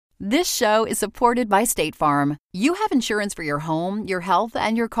This show is supported by State Farm. You have insurance for your home, your health,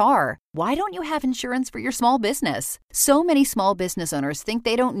 and your car. Why don't you have insurance for your small business? So many small business owners think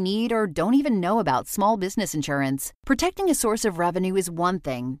they don't need or don't even know about small business insurance. Protecting a source of revenue is one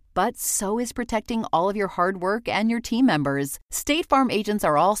thing, but so is protecting all of your hard work and your team members. State Farm agents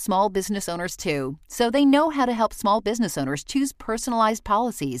are all small business owners too, so they know how to help small business owners choose personalized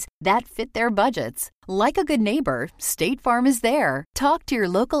policies that fit their budgets. Like a good neighbor, State Farm is there. Talk to your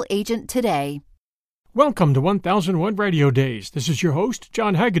local agent today. Welcome to 1001 Radio Days. This is your host,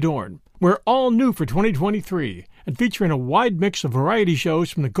 John Hagedorn. We're all new for 2023 and featuring a wide mix of variety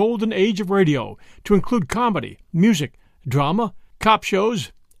shows from the golden age of radio to include comedy, music, drama, cop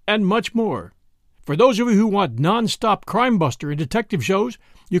shows, and much more. For those of you who want non-stop crime buster and detective shows,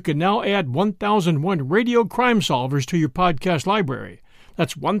 you can now add 1001 Radio Crime Solvers to your podcast library.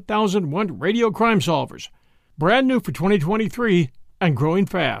 That's 1001 Radio Crime Solvers. Brand new for 2023 and growing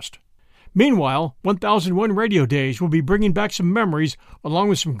fast. Meanwhile, 1001 Radio Days will be bringing back some memories along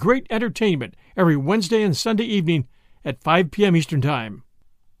with some great entertainment every Wednesday and Sunday evening at 5 p.m. Eastern Time.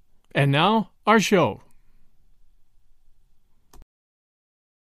 And now, our show.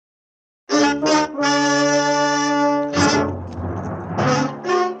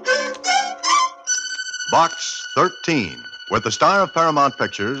 Box 13, with the star of Paramount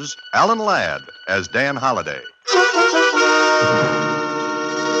Pictures, Alan Ladd, as Dan Holliday.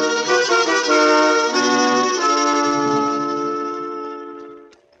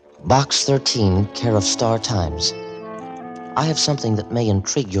 Box 13, care of Star Times. I have something that may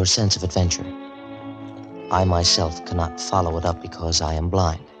intrigue your sense of adventure. I myself cannot follow it up because I am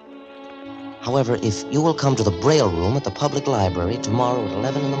blind. However, if you will come to the Braille Room at the Public Library tomorrow at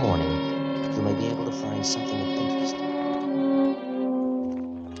 11 in the morning, you may be able to find something of interest.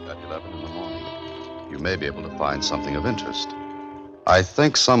 At 11 in the morning, you may be able to find something of interest. I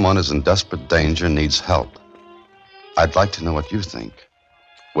think someone is in desperate danger and needs help. I'd like to know what you think.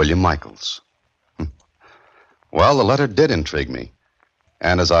 William Michaels. Well, the letter did intrigue me.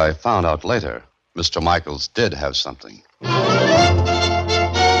 And as I found out later, Mr. Michaels did have something.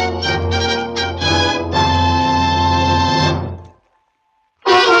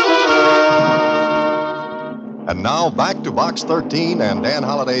 And now back to Box 13 and Dan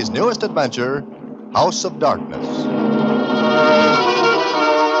Holliday's newest adventure, House of Darkness.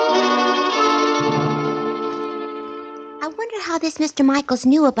 I wonder how this Mr. Michaels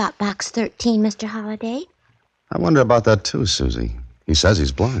knew about Box 13, Mr. Holliday. I wonder about that too, Susie. He says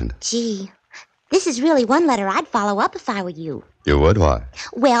he's blind. Gee, this is really one letter I'd follow up if I were you. You would? Why?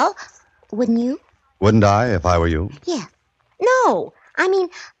 Well, wouldn't you? Wouldn't I if I were you? Yeah. No, I mean,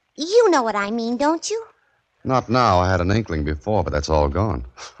 you know what I mean, don't you? Not now. I had an inkling before, but that's all gone.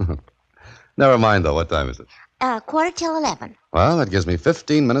 Never mind, though. What time is it? 11:15. Well, that gives me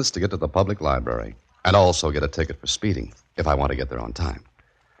 15 minutes to get to the public library. And also get a ticket for speeding, if I want to get there on time.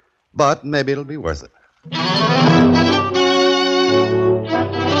 But maybe it'll be worth it.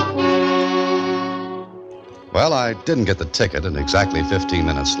 Well, I didn't get the ticket, and exactly 15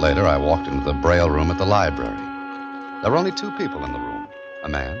 minutes later, I walked into the Braille Room at the library. There were only two people in the room, a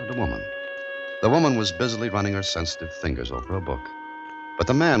man and a woman. The woman was busily running her sensitive fingers over a book. But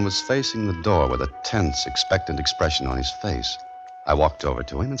the man was facing the door with a tense, expectant expression on his face. I walked over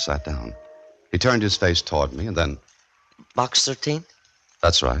to him and sat down. He turned his face toward me and then... Box 13?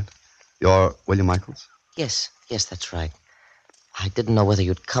 That's right. You're William Michaels? Yes, that's right. I didn't know whether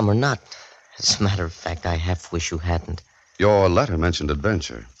you'd come or not. As a matter of fact, I half wish you hadn't. Your letter mentioned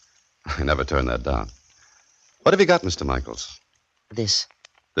adventure. I never turned that down. What have you got, Mr. Michaels? This?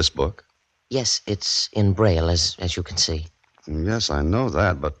 This book? Yes, it's in Braille, as you can see. Yes, I know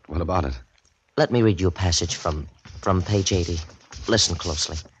that, but what about it? Let me read you a passage from page 80. Listen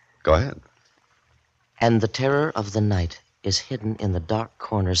closely. Go ahead. And the terror of the night is hidden in the dark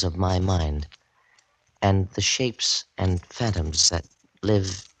corners of my mind, and the shapes and phantoms that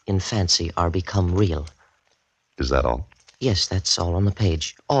live in fancy are become real. Is that all? Yes, that's all on the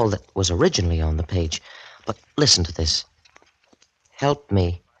page. All that was originally on the page. But listen to this. Help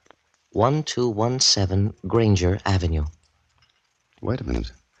me. 1217 Granger Avenue. Wait a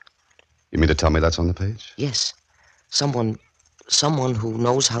minute. You mean to tell me that's on the page? Yes. Someone who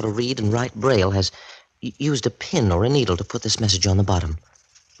knows how to read and write Braille has used a pin or a needle to put this message on the bottom.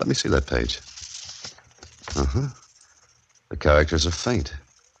 Let me see that page. Uh-huh. The characters are faint.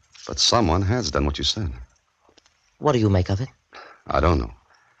 But someone has done what you said. What do you make of it? I don't know.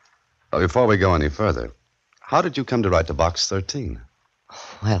 But before we go any further, how did you come to write to Box 13?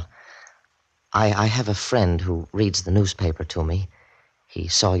 Well, I have a friend who reads the newspaper to me. He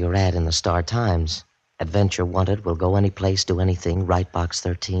saw your ad in the Star Times, Adventure wanted, will go any place, do anything, write Box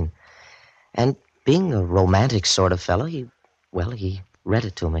 13. And being a romantic sort of fellow, he read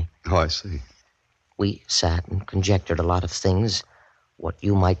it to me. Oh, I see. We sat and conjectured a lot of things, what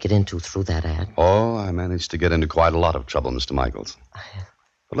you might get into through that ad. Oh, I managed to get into quite a lot of trouble, Mr. Michaels.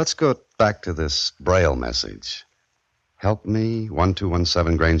 But let's go back to this Braille message. Help me,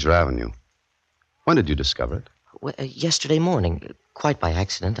 1217 Granger Avenue. When did you discover it? Well, yesterday morning, quite by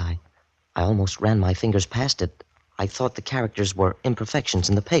accident. I almost ran my fingers past it. I thought the characters were imperfections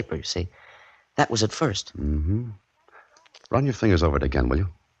in the paper, you see. That was at first. Mm-hmm. Run your fingers over it again, will you?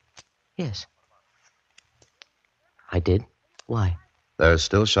 Yes. I did. Why? They're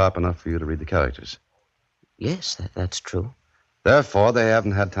still sharp enough for you to read the characters. Yes, that's true. Therefore, they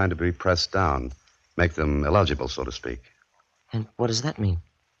haven't had time to be pressed down, make them illegible, so to speak. And what does that mean?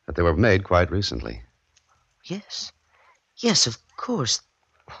 That they were made quite recently. Yes. Yes, of course.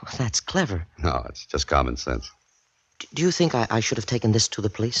 That's clever. No, it's just common sense. Do you think I should have taken this to the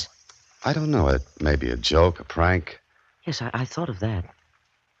police? I don't know. It may be a joke, a prank. Yes, I thought of that.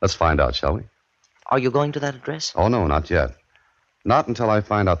 Let's find out, shall we? Are you going to that address? Oh, no, not yet. Not until I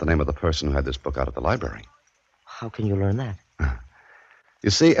find out the name of the person who had this book out at the library. How can you learn that? You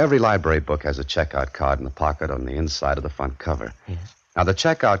see, every library book has a checkout card in the pocket on the inside of the front cover. Yes. Now, the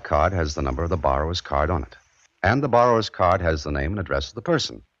checkout card has the number of the borrower's card on it. And the borrower's card has the name and address of the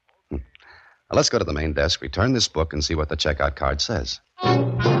person. Now, let's go to the main desk, return this book, and see what the checkout card says.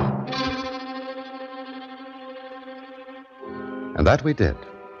 And that we did.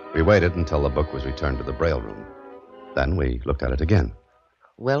 We waited until the book was returned to the Braille room. Then we looked at it again.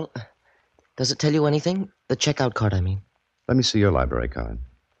 Well, does it tell you anything? The checkout card, I mean. Let me see your library card.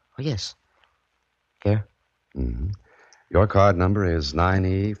 Oh, yes. Here. Mm-hmm. Your card number is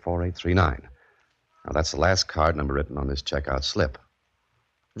 9E4839. Now, that's the last card number written on this checkout slip.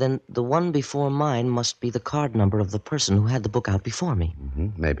 Then the one before mine must be the card number of the person who had the book out before me. Mm-hmm,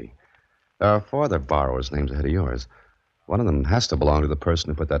 maybe. There are 4 other borrowers' names ahead of yours. One of them has to belong to the person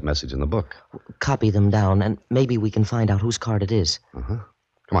who put that message in the book. Copy them down, and maybe we can find out whose card it is. Uh-huh.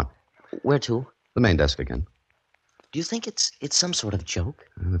 Come on. Where to? The main desk again. Do you think it's some sort of joke?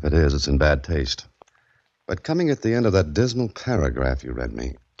 Well, if it is, it's in bad taste. But coming at the end of that dismal paragraph you read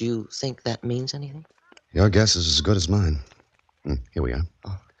me... Do you think that means anything? Your guess is as good as mine. Here we are.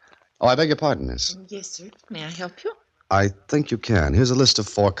 Oh, I beg your pardon, miss. Yes, sir. May I help you? I think you can. Here's a list of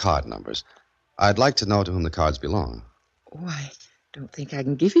 4 card numbers. I'd like to know to whom the cards belong. Oh, I don't think I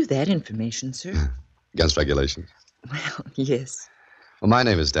can give you that information, sir. Against regulations? Well, yes. Well, my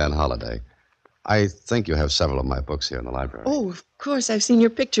name is Dan Holliday. I think you have several of my books here in the library. Oh, of course. I've seen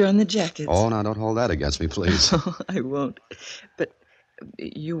your picture on the jackets. Oh, now don't hold that against me, please. Oh, I won't. But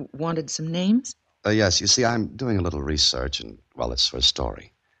you wanted some names? Yes, you see, I'm doing a little research, and, well, it's for a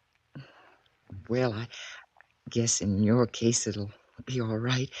story. Well, I guess in your case it'll be all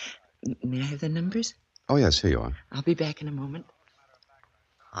right. May I have the numbers? Oh, yes, here you are. I'll be back in a moment.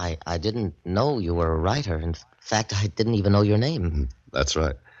 I didn't know you were a writer. In fact, I didn't even know your name. That's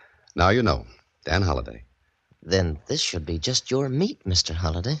right. Now you know. Dan Holliday. Then this should be just your meat, Mr.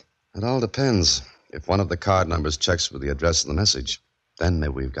 Holliday. It all depends. If one of the card numbers checks with the address of the message, then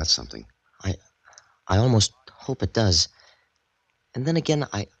maybe we've got something. I almost hope it does. And then again,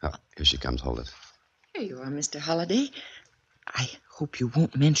 Oh, here she comes. Hold it. Here you are, Mr. Holliday. I hope you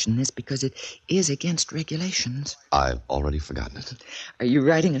won't mention this because it is against regulations. I've already forgotten it. Are you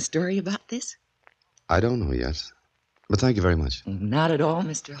writing a story about this? I don't know yet. But thank you very much. Not at all,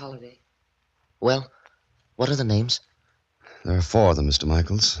 Mr. Holliday. Well, what are the names? There are 4 of them, Mr.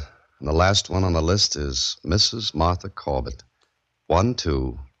 Michaels. And the last one on the list is Mrs. Martha Corbett,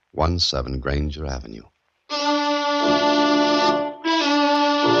 1217 Granger Avenue.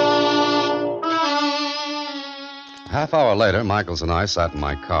 A half hour later, Michaels and I sat in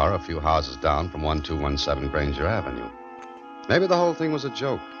my car a few houses down from 1217 Granger Avenue. Maybe the whole thing was a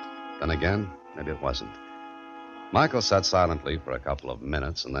joke. Then again, maybe it wasn't. Michael sat silently for a couple of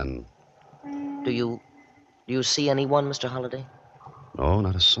minutes, and then... Do you see anyone, Mr. Holliday? No,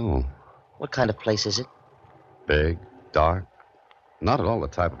 not a soul. What kind of place is it? Big, dark. Not at all the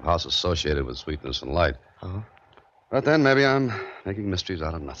type of house associated with sweetness and light. Uh-huh. But then maybe I'm making mysteries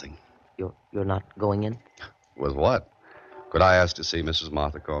out of nothing. You're not going in? With what? Could I ask to see Mrs.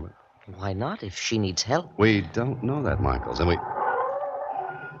 Martha Corbett? Why not, if she needs help? We don't know that, Michaels, and we...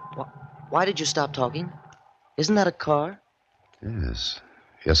 Why did you stop talking? Isn't that a car? Yes.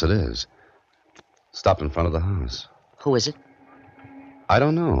 Yes, it is. Stopped in front of the house. Who is it? I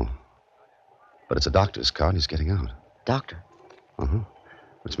don't know. But it's a doctor's car, and he's getting out. Doctor. Uh-huh.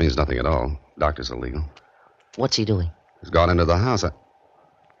 Which means nothing at all. Doctor's illegal. What's he doing? He's gone into the house.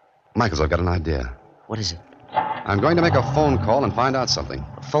 Michaels, I've got an idea. What is it? I'm going to make a phone call and find out something.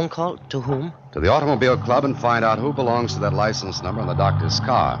 A phone call? To whom? To the Automobile Club and find out who belongs to that license number on the doctor's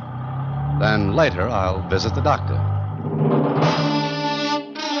car. Then later, I'll visit the doctor.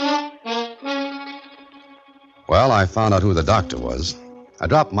 Well, I found out who the doctor was. I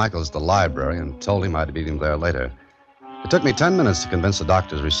dropped Michaels at the library and told him I'd meet him there later. It took me 10 minutes to convince the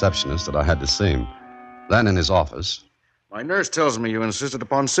doctor's receptionist that I had to see him. Then in his office... My nurse tells me you insisted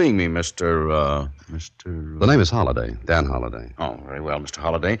upon seeing me, Mr. The name is Holliday, Dan Holliday. Oh, very well, Mr.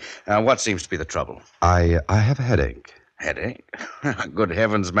 Holliday. What seems to be the trouble? I have a headache. Headache? Good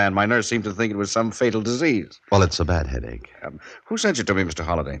heavens, man. My nurse seemed to think it was some fatal disease. Well, it's a bad headache. Who sent you to me, Mr.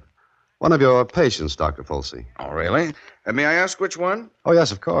 Holliday? One of your patients, Dr. Folsey. Oh, really? May I ask which one? Oh,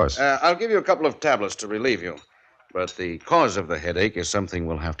 yes, of course. I'll give you a couple of tablets to relieve you. But the cause of the headache is something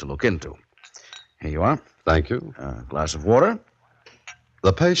we'll have to look into. Here you are. Thank you. A glass of water.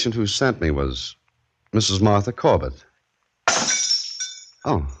 The patient who sent me was Mrs. Martha Corbett.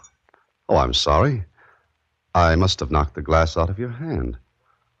 Oh, I'm sorry. I must have knocked the glass out of your hand.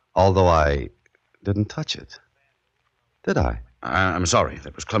 Although I didn't touch it. Did I? I'm sorry.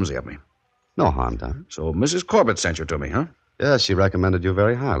 That was clumsy of me. No harm done. So Mrs. Corbett sent you to me, huh? Yes, she recommended you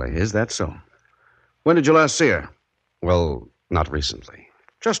very highly. Is that so? When did you last see her? Well, not recently.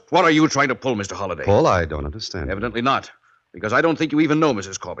 Just what are you trying to pull, Mr. Holliday? Paul, I don't understand. Evidently not. Because I don't think you even know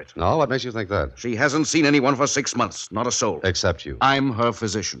Mrs. Corbett. No, what makes you think that? She hasn't seen anyone for 6 months. Not a soul. Except you. I'm her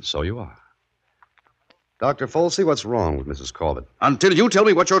physician. So you are. Dr. Folsey, what's wrong with Mrs. Corbett? Until you tell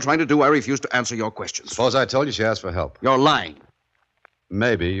me what you're trying to do, I refuse to answer your questions. Suppose I told you she asked for help. You're lying.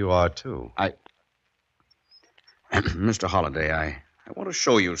 Maybe you are, too. Mr. Holliday, I want to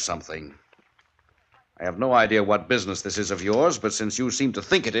show you something. I have no idea what business this is of yours, but since you seem to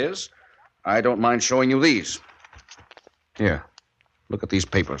think it is, I don't mind showing you these. Here, look at these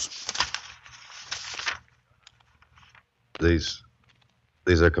papers. These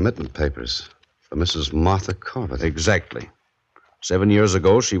are commitment papers for Mrs. Martha Corbett. Exactly. 7 years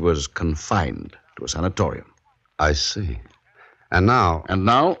ago, she was confined to a sanatorium. I see. And now... And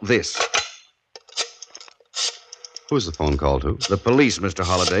now, this. Who's the phone call to? The police, Mr.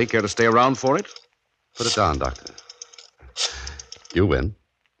 Holliday. Care to stay around for it? Put it down, Doctor. You win.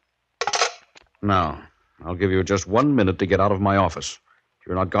 Now, I'll give you just 1 minute to get out of my office. If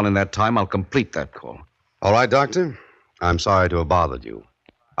you're not gone in that time, I'll complete that call. All right, Doctor. I'm sorry to have bothered you.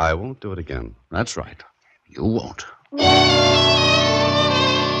 I won't do it again. That's right. You won't.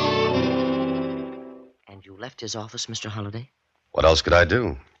 And you left his office, Mr. Holliday? What else could I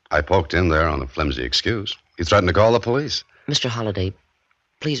do? I poked in there on a flimsy excuse. He threatened to call the police. Mr. Holliday,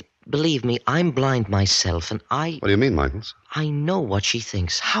 please believe me, I'm blind myself, and I... What do you mean, Michaels? I know what she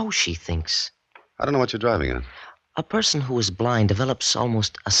thinks, how she thinks. I don't know what you're driving at. A person who is blind develops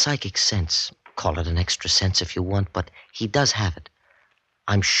almost a psychic sense. Call it an extra sense if you want, but he does have it.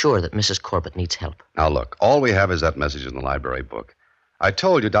 I'm sure that Mrs. Corbett needs help. Now, look, all we have is that message in the library book. I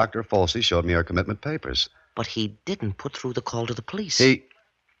told you Dr. Folsey showed me her commitment papers. But he didn't put through the call to the police.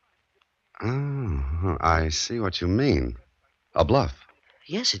 Oh, I see what you mean. A bluff.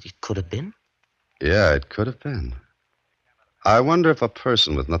 Yes, it could have been. Yeah, it could have been. I wonder if a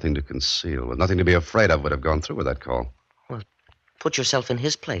person with nothing to conceal, with nothing to be afraid of, would have gone through with that call. Well, put yourself in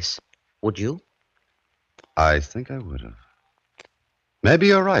his place. Would you? I think I would have. Maybe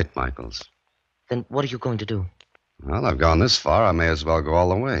you're right, Michaels. Then what are you going to do? Well, I've gone this far. I may as well go all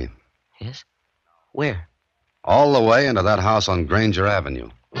the way. Yes? Where? All the way into that house on Granger Avenue.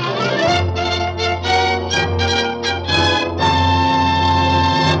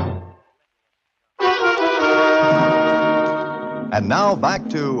 And now back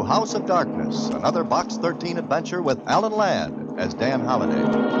to House of Darkness, another Box 13 adventure with Alan Ladd as Dan Holliday.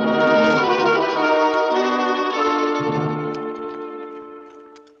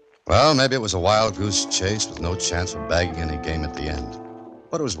 Well, maybe it was a wild goose chase with no chance of bagging any game at the end.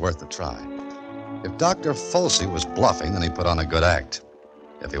 But it was worth a try. If Dr. Folsey was bluffing, then he put on a good act.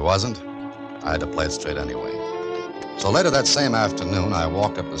 If he wasn't, I had to play it straight anyway. So later that same afternoon, I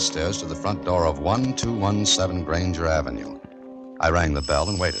walked up the stairs to the front door of 1217 Granger Avenue. I rang the bell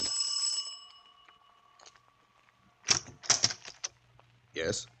and waited.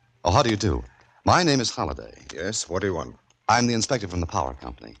 Yes? Oh, how do you do? My name is Holliday. Yes, what do you want? I'm the inspector from the power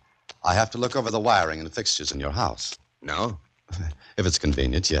company. I have to look over the wiring and fixtures in your house. No? If it's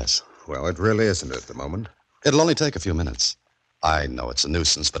convenient, yes. Well, it really isn't at the moment. It'll only take a few minutes. I know it's a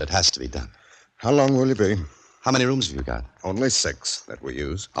nuisance, but it has to be done. How long will you be? How many rooms have you got? Only 6 that we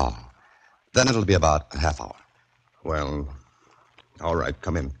use. Oh, then it'll be about a half hour. Well, all right,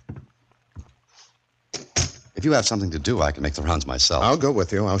 come in. If you have something to do, I can make the rounds myself. I'll go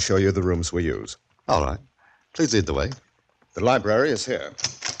with you. I'll show you the rooms we use. All right. Please lead the way. The library is here.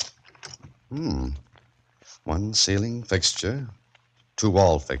 One ceiling fixture, 2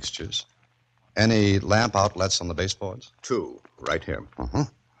 wall fixtures. Any lamp outlets on the baseboards? 2, right here.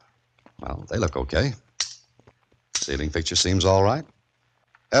 Well, they look okay. Ceiling fixture seems all right.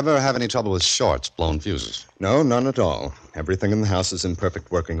 Ever have any trouble with shorts, blown fuses? No, none at all. Everything in the house is in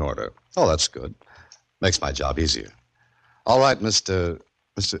perfect working order. Oh, that's good. Makes my job easier. All right, Mr.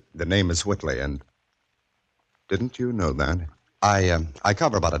 The name is Whitley, and didn't you know that? I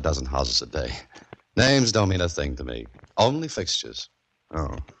cover about a dozen houses a day. Names don't mean a thing to me. Only fixtures.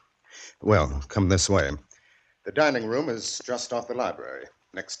 Oh. Well, come this way. The dining room is just off the library.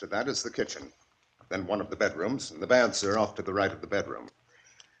 Next to that is the kitchen. Then one of the bedrooms, and the baths are off to the right of the bedroom.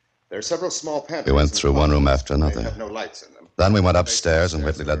 There are several small pantries. We went through one room after They another. have no lights in them. Then we went upstairs, and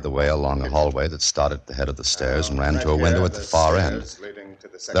Whitley led the way along a hallway that started at the head of the stairs and ran to a window at the far end.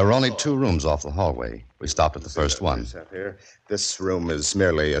 There were only 2 rooms off the hallway. We stopped at the first one. This room is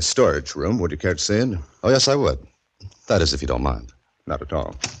merely a storage room. Would you care to see it? Oh, yes, I would. That is, if you don't mind. Not at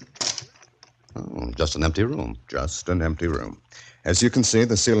all. Oh, just an empty room. Just an empty room. As you can see,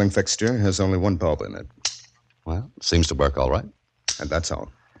 the ceiling fixture has only 1 bulb in it. Well, seems to work all right. And that's all.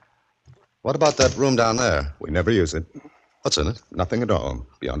 What about that room down there? We never use it. What's in it? Nothing at all,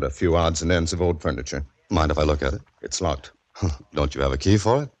 beyond a few odds and ends of old furniture. Mind if I look at it? It's locked. Don't you have a key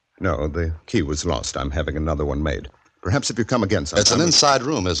for it? No, the key was lost. I'm having another one made. Perhaps if you come again sometime... It's an inside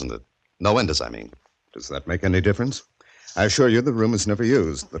room, isn't it? No windows, I mean. Does that make any difference? I assure you the room is never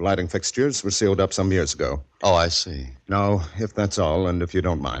used. The lighting fixtures were sealed up some years ago. Oh, I see. No, if that's all, and if you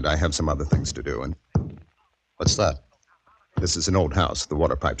don't mind, I have some other things to do. And What's that? this is an old house. The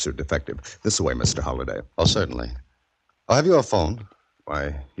water pipes are defective. This way, Mr. Holliday. Oh, certainly. Oh, have you a phone?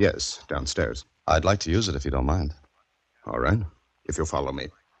 Why, yes, downstairs. I'd like to use it if you don't mind. All right, if you'll follow me.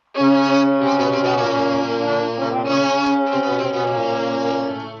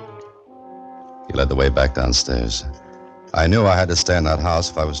 He led the way back downstairs. I knew I had to stay in that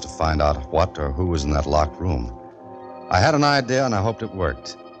house if I was to find out what or who was in that locked room. I had an idea, and I hoped it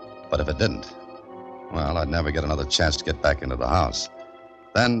worked. But if it didn't, well, I'd never get another chance to get back into the house.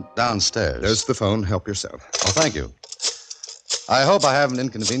 Then downstairs... There's the phone. Help yourself. Oh, thank you. I hope I haven't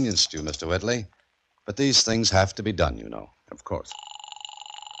inconvenienced you, Mr. Whitley. But these things have to be done, you know. Of course.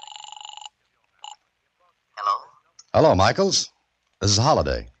 Hello? Hello, Michaels. This is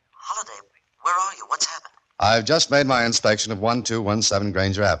Holliday. Holliday, where are you? What's happened? I've just made my inspection of 1217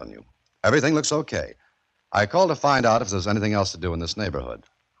 Granger Avenue. Everything looks okay. I called to find out if there's anything else to do in this neighborhood.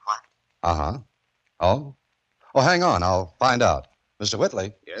 What? Uh-huh. Oh? Oh, hang on. I'll find out. Mr.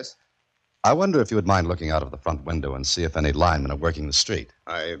 Whitley? Yes? I wonder if you would mind looking out of the front window and see if any linemen are working the street.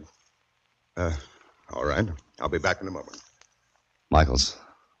 All right. I'll be back in a moment. Michaels,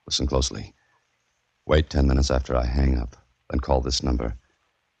 listen closely. Wait 10 minutes after I hang up, then call this number.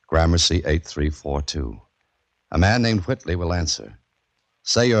 Gramercy 8342. A man named Whitley will answer.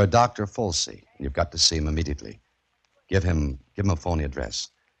 Say you're Dr. Folsey, and you've got to see him immediately. Give him a phony address.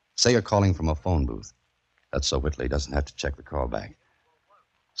 Say you're calling from a phone booth. That's so Whitley doesn't have to check the call back.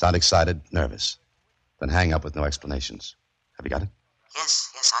 Sound excited, nervous. Then hang up with no explanations. Have you got it?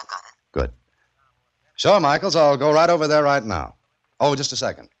 Yes, I've got it. Good. Sure, Michaels, I'll go right over there right now. Oh, just a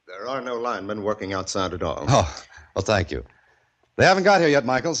second. There are no linemen working outside at all. Oh, well, thank you. They haven't got here yet,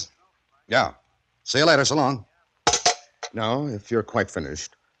 Michaels. Yeah. See you later. So long. Now, if you're quite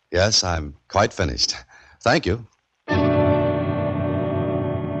finished. Yes, I'm quite finished. Thank you.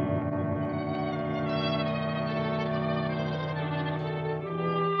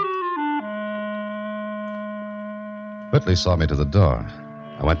 Whitley saw me to the door.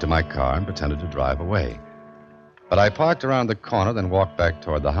 I went to my car and pretended to drive away. But I parked around the corner, then walked back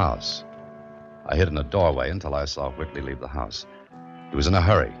toward the house. I hid in a doorway until I saw Whitley leave the house. He was in a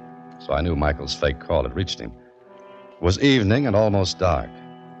hurry, so I knew Michael's fake call had reached him. It was evening and almost dark.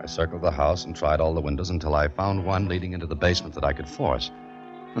 I circled the house and tried all the windows until I found one leading into the basement that I could force.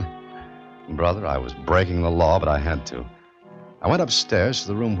 Brother, I was breaking the law, but I had to. I went upstairs to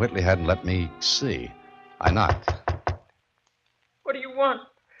the room Whitley hadn't let me see. I knocked. What do you want?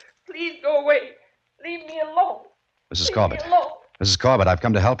 Please go away. Leave me alone. Mrs. Corbett. Leave me alone. Mrs. Corbett, I've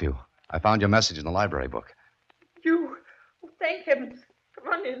come to help you. I found your message in the library book. You. Thank heavens. Come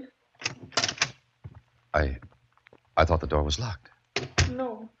on in. I thought the door was locked.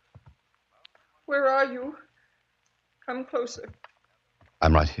 No. Where are you? Come closer.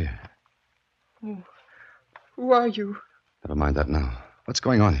 I'm right here. Oh. Who are you? Never mind that now. What's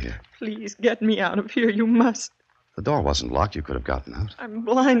going on here? Please get me out of here. You must. The door wasn't locked. You could have gotten out. I'm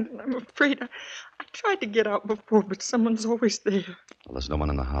blind and I'm afraid. I tried to get out before, but someone's always there. Well, there's no one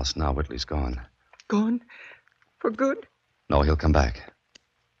in the house now. Whitley's gone. gone. For good. No, he'll come back.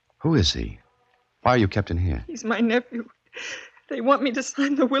 Who is he? Why are you kept in here? He's my nephew. They want me to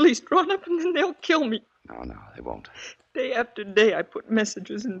sign the will he's drawn up, and then they'll kill me. No, they won't. Day after day, I put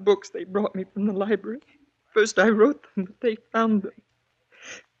messages in books they brought me from the library. First, I wrote them, but they found them.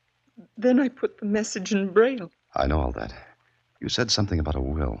 Then I put the message in Braille. I know all that. You said something about a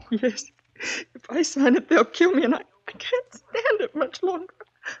will. Yes. If I sign it, they'll kill me, and I can't stand it much longer.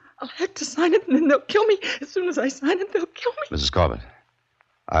 I'll have to sign it, and then they'll kill me. As soon as I sign it, they'll kill me. Mrs. Corbett,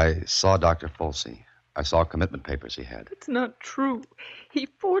 I saw Dr. Folsey. I saw commitment papers he had. It's not true. He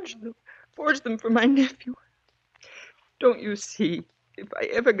forged them. Forged them for my nephew. Don't you see? If I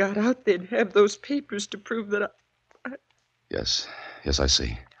ever got out, they'd have those papers to prove that I... Yes, I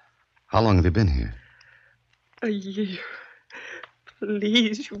see. How long have you been here? A year.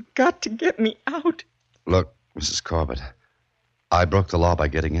 Please, you've got to get me out. Look, Mrs. Corbett, I broke the law by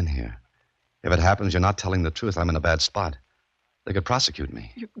getting in here. If it happens you're not telling the truth, I'm in a bad spot. They could prosecute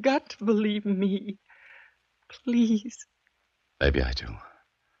me. You've got to believe me. Please. Maybe I do.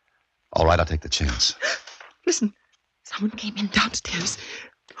 All right, I'll take the chance. Listen, someone came in downstairs.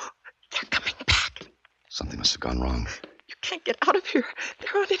 They're coming back. Something must have gone wrong. You can't get out of here.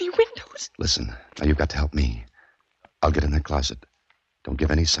 There aren't any windows. Listen, now you've got to help me. I'll get in that closet. Don't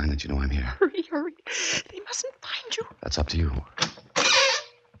give any sign that you know I'm here. Hurry, hurry. They mustn't find you. That's up to you.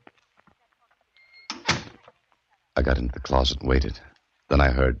 I got into the closet and waited. Then I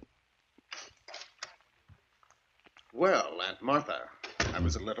heard... Well, Aunt Martha, I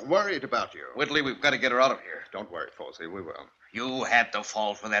was a little worried about you. Whitley, we've got to get her out of here. Don't worry, Folsey, we will. You had to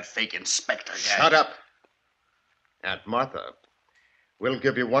fall for that fake inspector guy. Shut up. Aunt Martha, we'll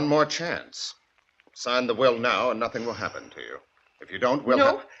give you one more chance. Sign the will now and nothing will happen to you. If you don't, we'll...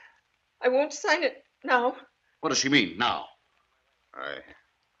 No, I won't sign it now. What does she mean, now?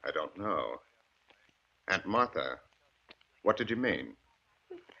 I don't know. Aunt Martha, what did you mean?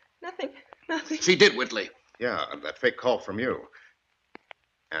 Nothing. She did, Whitley. Yeah, that fake call from you.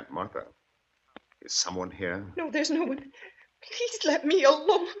 Aunt Martha, is someone here? No, there's no one. Please let me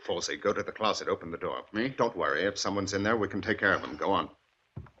alone. Folsey, go to the closet. Open the door. Me? Don't worry. If someone's in there, we can take care of them. Go on.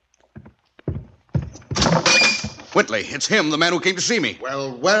 Whitley, it's him, the man who came to see me.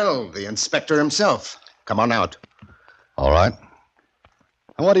 Well, the inspector himself. Come on out. All right.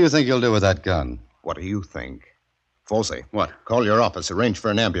 And what do you think you'll do with that gun? What do you think? Folsey. What? Call your office. Arrange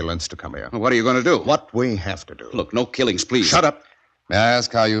for an ambulance to come here. What are you going to do? What we have to do. Look, no killings, please. Shut up. May I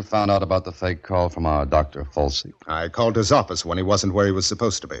ask how you found out about the fake call from our Dr. Folsey? I called his office when he wasn't where he was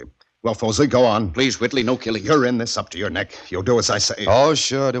supposed to be. Well, Folsey, go on. Please, Whitley, no killing. You're in this up to your neck. You'll do as I say. Oh,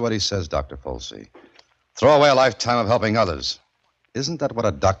 sure, do what he says, Dr. Folsey. Throw away a lifetime of helping others. Isn't that what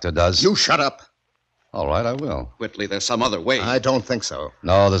a doctor does? You shut up. All right, I will. Whitley, there's some other way. I don't think so.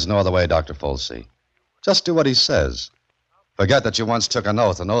 No, there's no other way, Dr. Folsey. Just do what he says. Forget that you once took an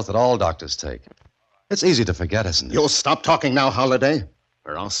oath that all doctors take. It's easy to forget, isn't it? You'll stop talking now, Holliday,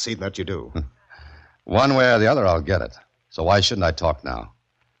 or I'll see that you do. One way or the other, I'll get it. So why shouldn't I talk now?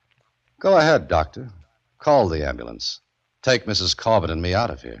 Go ahead, Doctor. Call the ambulance. Take Mrs. Corbett and me out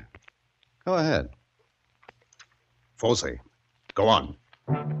of here. Go ahead. Folsey, go on.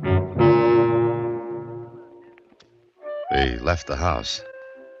 We left the house.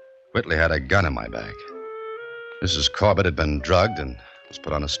 Whitley had a gun in my bag. Mrs. Corbett had been drugged and was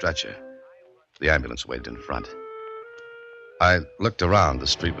put on a stretcher. The ambulance waited in front. I looked around. The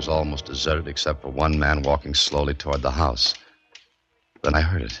street was almost deserted except for one man walking slowly toward the house. Then I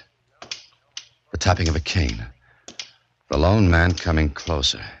heard it. The tapping of a cane. The lone man coming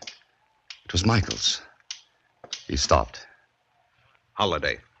closer. It was Michaels. He stopped.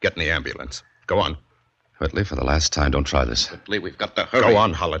 Holliday, get in the ambulance. Go on. Whitley, for the last time, don't try this. Whitley, we've got to hurry. Go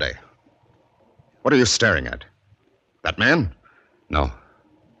on, Holliday. What are you staring at? That man? No.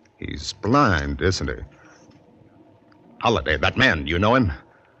 He's blind, isn't he? Holliday, that man, you know him?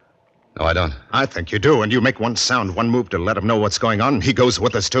 No, I don't. I think you do, and you make one sound, one move to let him know what's going on. He goes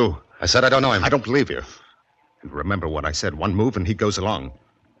with us, too. I said I don't know him. I don't believe you. And remember what I said. One move and he goes along.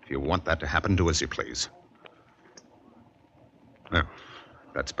 If you want that to happen, do as you please. Well,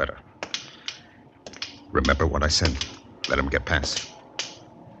 that's better. Remember what I said. Let him get past.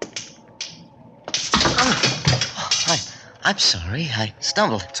 I'm sorry. I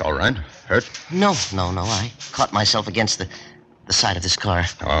stumbled. It's all right. Hurt? No. I caught myself against the side of this car.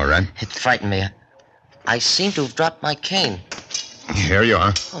 All right. It frightened me. I seem to have dropped my cane. Here you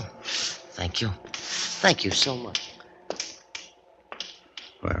are. Oh, thank you. Thank you so much.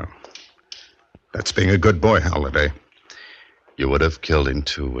 Well, that's being a good boy, Holliday. You would have killed him,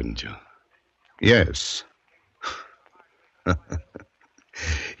 too, wouldn't you? Yes.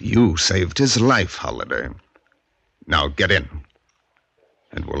 You saved his life, Holliday. Now get in,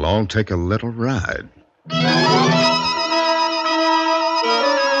 and we'll all take a little ride.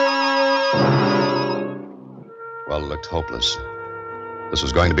 Well, it looked hopeless. This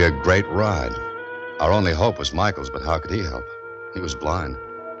was going to be a great ride. Our only hope was Michael's, but how could he help? He was blind.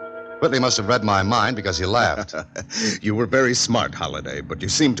 Whitley must have read my mind because he laughed. You were very smart, Holliday, but you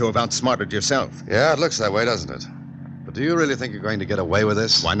seem to have outsmarted yourself. Yeah, it looks that way, doesn't it? But do you really think you're going to get away with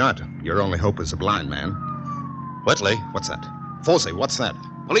this? Why not? Your only hope is a blind man. Whitley? What's that? Folsey, what's that?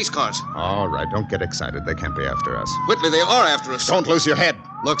 Police cars. All right, don't get excited. They can't be after us. Whitley, they are after us. Don't lose your head.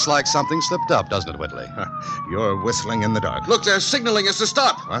 Looks like something slipped up, doesn't it, Whitley? You're whistling in the dark. Look, they're signaling us to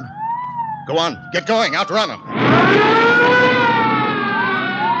stop. What? Go on. Get going. Outrun them.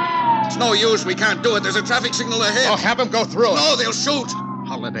 It's no use. We can't do it. There's a traffic signal ahead. Oh, have them go through it. No, they'll shoot.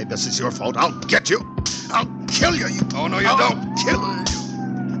 Holliday, this is your fault. I'll get you. I'll kill you. Oh, no, you don't. Kill you.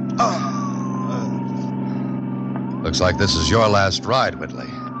 Looks like this is your last ride, Whitley.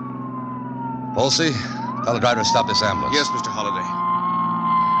 Folsey, tell the driver to stop this ambulance. Yes, Mr. Holliday.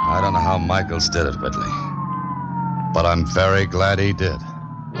 I don't know how Michaels did it, Whitley, but I'm very glad he did.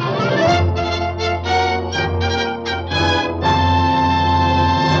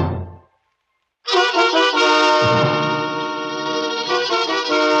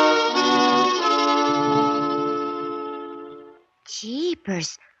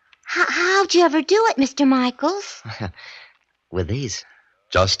 Jeepers. How'd you ever do it, Mr. Michaels? With these.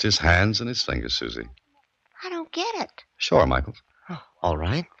 Just his hands and his fingers, Susie. I don't get it. Sure, Michaels. Oh, all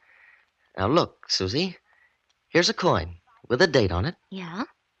right. Now, look, Susie. Here's a coin with a date on it. Yeah?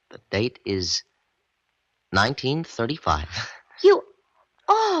 The date is 1935. You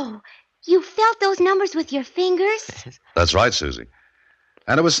felt those numbers with your fingers? That's right, Susie.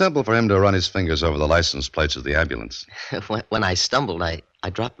 And it was simple for him to run his fingers over the license plates of the ambulance. When I stumbled, I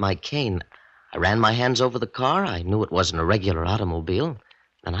dropped my cane. I ran my hands over the car. I knew it wasn't a regular automobile.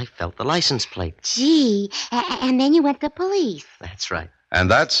 Then I felt the license plate. Gee, and then you went to police. That's right. And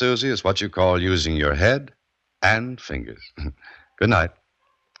that, Susie, is what you call using your head and fingers. Good night.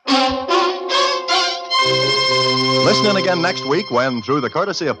 Listen in again next week when, through the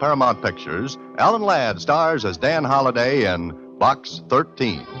courtesy of Paramount Pictures, Alan Ladd stars as Dan Holliday in Box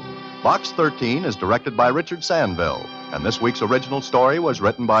 13. Box 13 is directed by Richard Sandville, and this week's original story was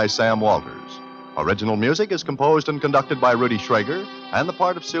written by Sam Walters. Original music is composed and conducted by Rudy Schrager, and the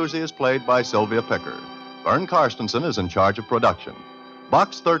part of Susie is played by Sylvia Picker. Vern Karstensen is in charge of production.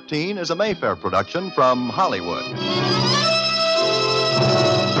 Box 13 is a Mayfair production from Hollywood.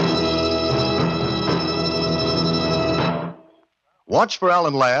 Watch for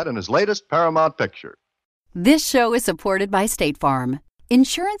Alan Ladd in his latest Paramount picture. This show is supported by State Farm.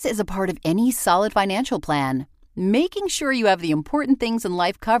 Insurance is a part of any solid financial plan. Making sure you have the important things in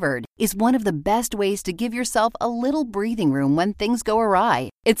life covered is one of the best ways to give yourself a little breathing room when things go awry.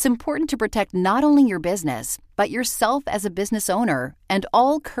 It's important to protect not only your business, but yourself as a business owner and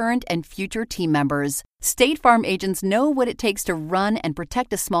all current and future team members. State Farm agents know what it takes to run and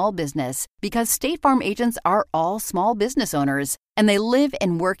protect a small business because State Farm agents are all small business owners and they live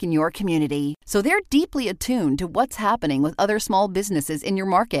and work in your community. So they're deeply attuned to what's happening with other small businesses in your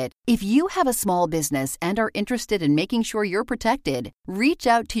market. If you have a small business and are interested in making sure you're protected, reach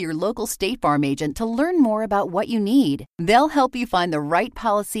out to your local State Farm agent to learn more about what you need. They'll help you find the right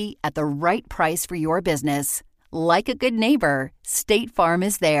policy at the right price for your business. Like a good neighbor, State Farm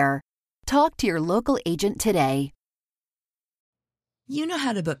is there. Talk to your local agent today. You know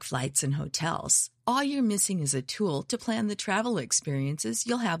how to book flights and hotels. All you're missing is a tool to plan the travel experiences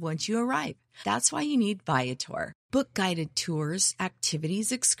you'll have once you arrive. That's why you need Viator. Book guided tours,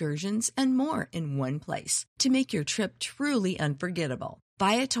 activities, excursions, and more in one place to make your trip truly unforgettable.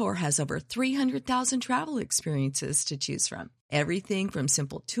 Viator has over 300,000 travel experiences to choose from. Everything from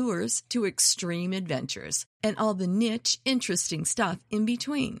simple tours to extreme adventures and all the niche, interesting stuff in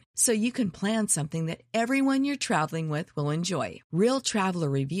between. So you can plan something that everyone you're traveling with will enjoy. Real traveler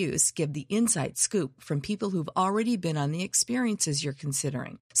reviews give the inside scoop from people who've already been on the experiences you're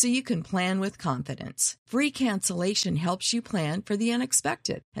considering. So you can plan with confidence. Free cancellation helps you plan for the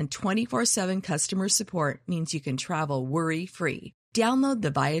unexpected. And 24/7 customer support means you can travel worry-free. Download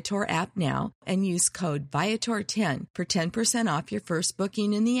the Viator app now and use code Viator10 for 10% off your first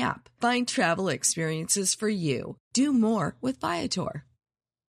booking in the app. Find travel experiences for you. Do more with Viator.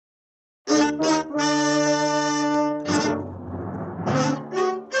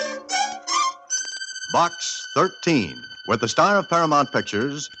 Box 13, with the star of Paramount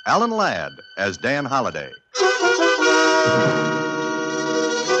Pictures, Alan Ladd, as Dan Holliday.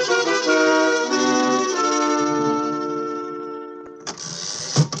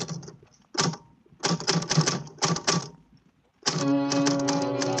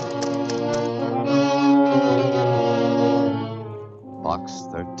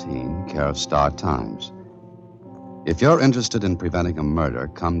 care of Star Times. If you're interested in preventing a murder,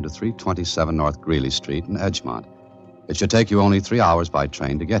 come to 327 North Greeley Street in Edgemont. It should take you only 3 hours by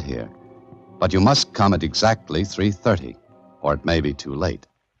train to get here. But you must come at exactly 3:30, or it may be too late.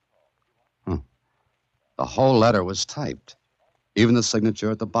 The whole letter was typed. Even the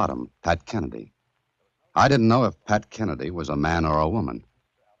signature at the bottom, Pat Kennedy. I didn't know if Pat Kennedy was a man or a woman,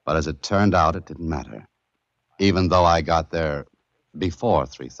 but as it turned out, it didn't matter, even though I got there before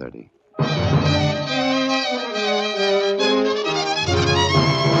 3:30.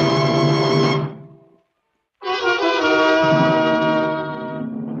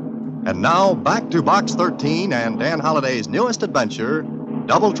 And now, back to Box 13 and Dan Holliday's newest adventure,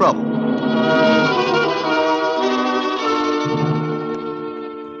 Double Trouble.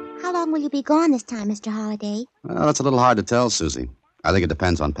 How long will you be gone this time, Mr. Holliday? Well, that's a little hard to tell, Susie. I think it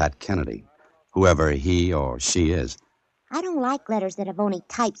depends on Pat Kennedy, whoever he or she is. I don't like letters that have only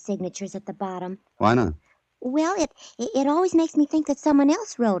typed signatures at the bottom. Why not? Well, it always makes me think that someone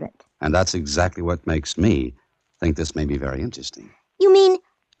else wrote it. And that's exactly what makes me think this may be very interesting. You mean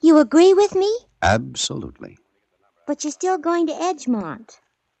you agree with me? Absolutely. But you're still going to Edgemont.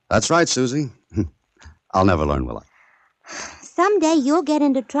 That's right, Susie. I'll never learn, will I? Someday you'll get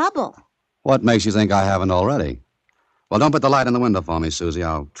into trouble. What makes you think I haven't already? Well, don't put the light in the window for me, Susie.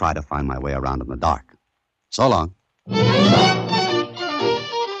 I'll try to find my way around in the dark. So long.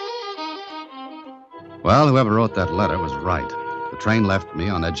 Well, whoever wrote that letter was right. The train left me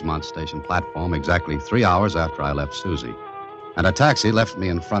on Edgemont Station platform exactly 3 hours after I left Susie. And a taxi left me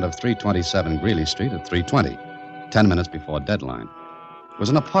in front of 327 Greeley Street at 3:20, 10 minutes before deadline. It was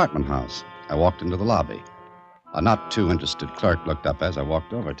an apartment house. I walked into the lobby. A not too interested clerk looked up as I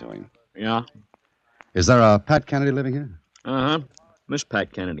walked over to him. Yeah? Is there a Pat Kennedy living here? Uh-huh. Miss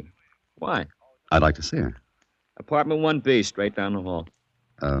Pat Kennedy. Why? I'd like to see her. Apartment 1B, straight down the hall.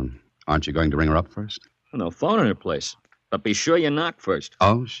 Aren't you going to ring her up first? No phone in her place. But be sure you knock first.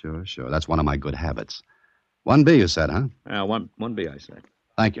 Oh, sure. That's one of my good habits. 1B, you said, huh? Yeah, 1B, I said.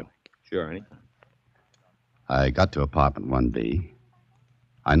 Thank you. Sure, anytime. I got to apartment 1B.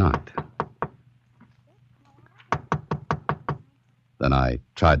 I knocked. Then I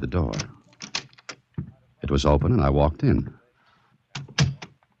tried the door. It was open, and I walked in.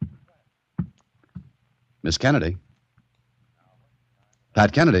 Miss Kennedy?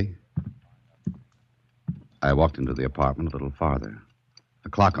 Pat Kennedy? I walked into the apartment a little farther. The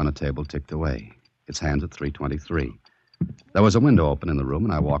clock on a table ticked away. Its hands at 3:23. There was a window open in the room,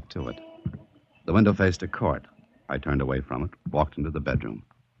 and I walked to it. The window faced a court. I turned away from it, walked into the bedroom,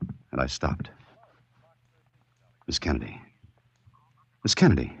 and I stopped. Miss Kennedy. Miss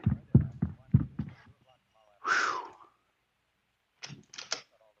Kennedy. Whew.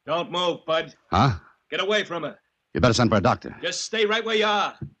 Don't move, Bud. Huh? Get away from her. You better send for a doctor. Just stay right where you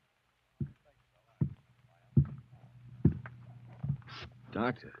are.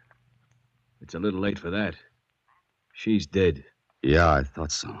 Doctor, it's a little late for that. She's dead. Yeah, I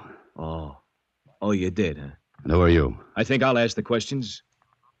thought so. Oh, you did, huh? And who are you? I think I'll ask the questions.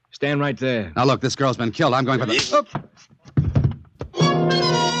 Stand right there. Now, look, this girl's been killed. I'm going for the...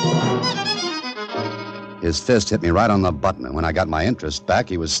 His fist hit me right on the button, and when I got my interest back,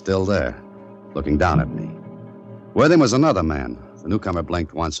 he was still there, looking down at me. With him was another man. The newcomer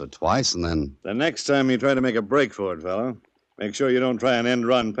blinked once or twice, and then... The next time you try to make a break for it, fellow, make sure you don't try an end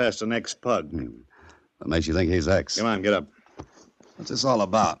run past the next pug. What makes you think he's X? Come on, get up. What's this all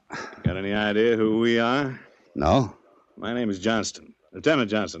about? Got any idea who we are? No. My name is Johnston.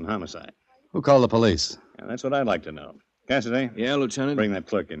 Lieutenant Johnston, homicide. Who called the police? Yeah, that's what I'd like to know. Cassidy? Yeah, Lieutenant? Bring that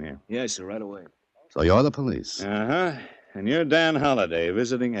clerk in here. Yes, sir, right away. So you're the police? Uh-huh. And you're Dan Holliday,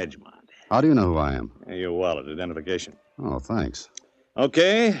 visiting Edgemont. How do you know who I am? Your wallet, identification. Oh, thanks.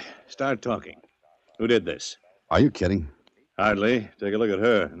 Okay, start talking. Who did this? Are you kidding? Hardly. Take a look at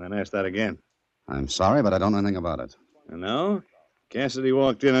her, and then ask that again. I'm sorry, but I don't know anything about it. No? Cassidy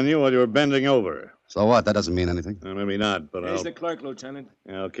walked in on you while you were bending over. So what? That doesn't mean anything. Well, maybe not, but Here's the clerk, Lieutenant.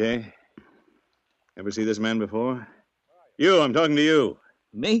 Okay. Ever see this man before? You, I'm talking to you.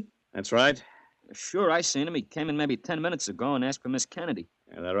 Me? That's right. Sure, I seen him. He came in maybe 10 minutes ago and asked for Miss Kennedy.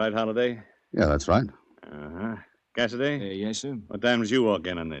 Is that right, Holliday? Yeah, that's right. Uh-huh. Cassidy? Yes, sir. What time did you walk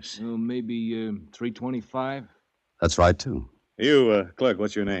in on this? Maybe 3:25. That's right, too. You, clerk,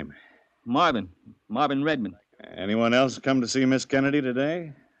 what's your name? Marvin Redmond. Anyone else come to see Miss Kennedy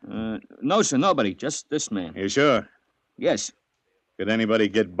today? No, sir, nobody. Just this man. You sure? Yes. Could anybody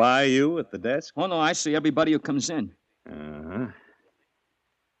get by you at the desk? Oh, no, I see everybody who comes in. Uh-huh.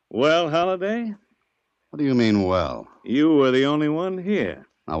 Well, Holliday? What do you mean, well? You were the only one here.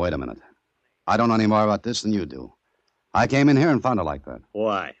 Now, wait a minute. I don't know any more about this than you do. I came in here and found her like that.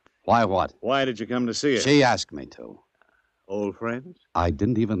 Why? Why what? Why did you come to see her? She asked me to. Old friends? I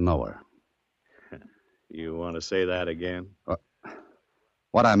didn't even know her. You want to say that again?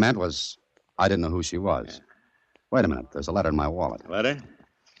 What I meant was, I didn't know who she was. Wait a minute. There's a letter in my wallet. Letter?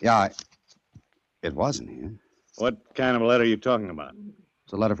 Yeah, it wasn't here. What kind of a letter are you talking about?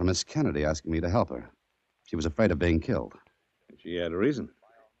 It's a letter from Miss Kennedy asking me to help her. She was afraid of being killed. She had a reason.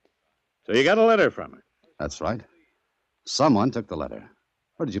 So you got a letter from her? That's right. Someone took the letter.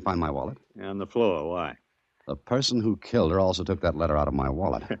 Where did you find my wallet? On the floor. Why? The person who killed her also took that letter out of my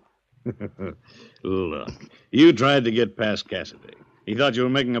wallet. Look, you tried to get past Cassidy. He thought you were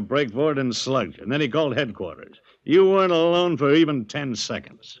making a break for it and slugged you, and then he called headquarters. You weren't alone for even 10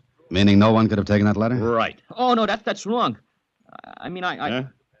 seconds. Meaning no one could have taken that letter? Right. Oh, no, that's wrong. I mean, I... Huh?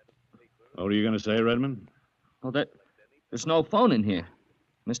 What were you going to say, Redmond? Well, there's no phone in here.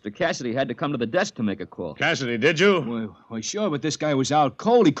 Mr. Cassidy had to come to the desk to make a call. Cassidy, did you? Well, sure, but this guy was out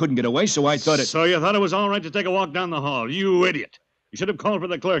cold. He couldn't get away, so I thought it... So you thought it was all right to take a walk down the hall? You idiot. You should have called for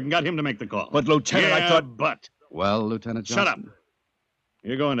the clerk and got him to make the call. But, Lieutenant, I thought... but... Well, Lieutenant Johnson... Shut up.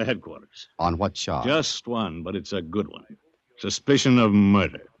 You're going to headquarters. On what charge? Just one, but it's a good one. Suspicion of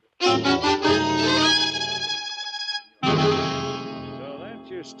murder. So that's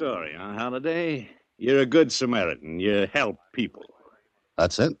your story, huh, Holiday? You're a good Samaritan. You help people.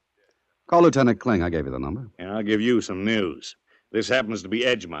 That's it. Call Lieutenant Kling. I gave you the number. And I'll give you some news. This happens to be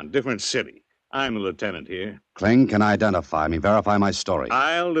Edgemont, different city. I'm the lieutenant here. Kling can identify me, verify my story.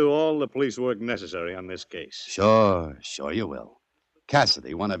 I'll do all the police work necessary on this case. Sure you will.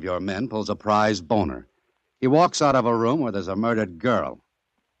 Cassidy, one of your men, pulls a prize boner. He walks out of a room where there's a murdered girl.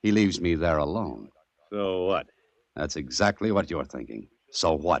 He leaves me there alone. So what? That's exactly what you're thinking.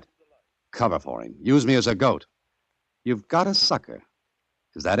 So what? Cover for him. Use me as a goat. You've got a sucker.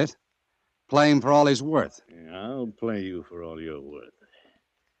 Is that it? Play him for all he's worth. Yeah, I'll play you for all you're worth.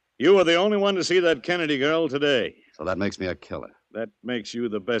 You were the only one to see that Kennedy girl today. So that makes me a killer. That makes you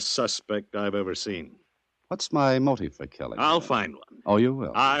the best suspect I've ever seen. What's my motive for killing her? I'll find one. Oh, you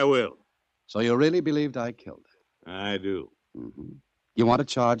will? I will. So you really believed I killed her? I do. Mm-hmm. You want to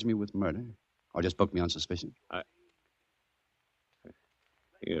charge me with murder? Or just book me on suspicion?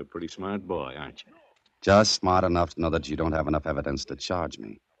 You're a pretty smart boy, aren't you? Just smart enough to know that you don't have enough evidence to charge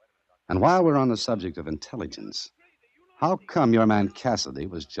me. And while we're on the subject of intelligence, how come your man Cassidy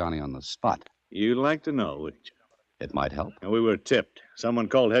was Johnny on the spot? You'd like to know, wouldn't you? It might help. And we were tipped. Someone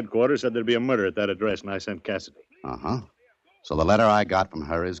called headquarters, said there'd be a murder at that address, and I sent Cassidy. Uh-huh. So the letter I got from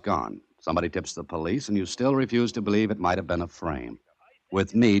her is gone. Somebody tips the police, and you still refuse to believe it might have been a frame.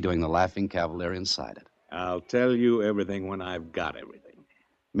 With me doing the laughing cavalier inside it. I'll tell you everything when I've got everything.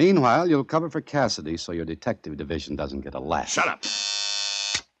 Meanwhile, you'll cover for Cassidy so your detective division doesn't get a laugh. Shut up.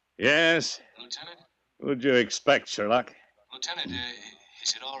 Yes? Lieutenant? What'd you expect, Sherlock? Lieutenant,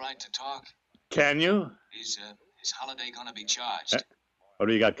 is it all right to talk? Can you? Is Holiday gonna be charged? What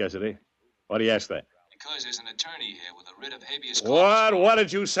do you got, Cassidy? Why do you ask that? Because there's an attorney here with a writ of habeas corpus. What? What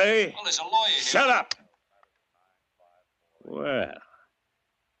did you say? Well, there's a lawyer here. Shut up! Well,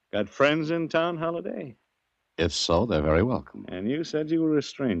 got friends in town, Holiday? If so, they're very welcome. And you said you were a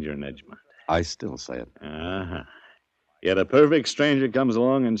stranger in Edgemont. I still say it. Uh-huh. Yet a perfect stranger comes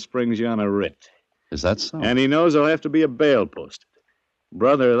along and springs you on a writ. Is that so? And he knows there'll have to be a bail posted.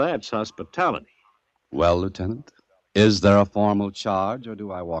 Brother, that's hospitality. Well, Lieutenant, is there a formal charge, or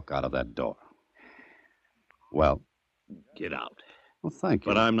do I walk out of that door? Well? Get out. Well, thank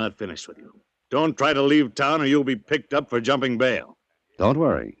you. But I'm not finished with you. Don't try to leave town or you'll be picked up for jumping bail. Don't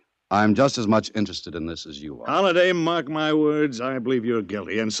worry. I'm just as much interested in this as you are. Holiday, mark my words, I believe you're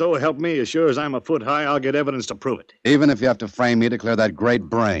guilty. And so help me, as sure as I'm a foot high, I'll get evidence to prove it. Even if you have to frame me to clear that great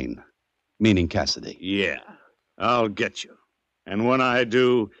brain. Meaning Cassidy. Yeah, I'll get you. And when I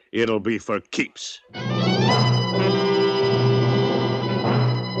do, it'll be for keeps.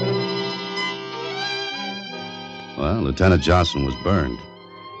 Well, Lieutenant Johnson was burned.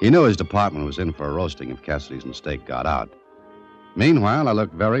 He knew his department was in for a roasting if Cassidy's mistake got out. Meanwhile, I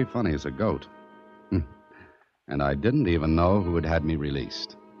looked very funny as a goat. And I didn't even know who had had me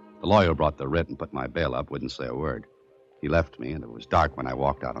released. The lawyer who brought the writ and put my bail up wouldn't say a word. He left me, and it was dark when I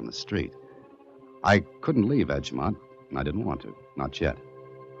walked out on the street. I couldn't leave Edgemont, and I didn't want to. Not yet.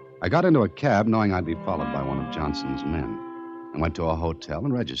 I got into a cab knowing I'd be followed by one of Johnson's men, and went to a hotel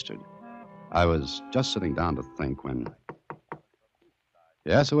and registered. I was just sitting down to think when...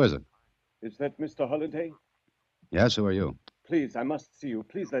 Yes, who is it? Is that Mr. Holiday? Yes, who are you? Please, I must see you.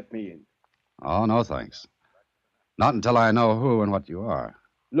 Please let me in. Oh, no, thanks. Not until I know who and what you are.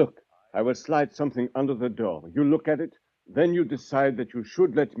 Look, I will slide something under the door. You look at it, then you decide that you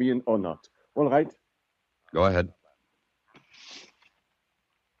should let me in or not. All right? Go ahead.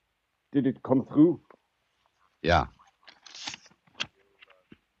 Did it come through? Yeah.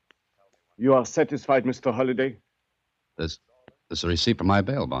 You are satisfied, Mr. Holliday? This is a receipt for my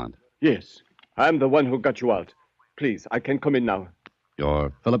bail bond. Yes. I'm the one who got you out. Please, I can come in now.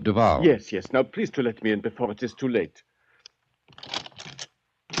 You're Philip Duval. Yes. Now, please to let me in before it is too late.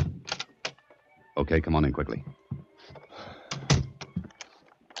 Okay, come on in quickly.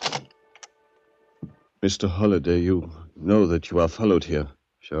 Mr. Holliday, you know that you are followed here.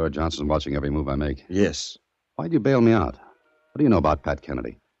 Sure, Johnson's watching every move I make. Yes. Why'd you bail me out? What do you know about Pat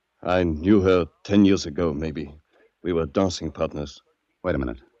Kennedy? I knew her 10 years ago, maybe. We were dancing partners. Wait a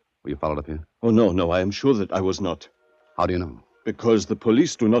minute. Were you followed up here? Oh, no, I am sure that I was not. How do you know? Because the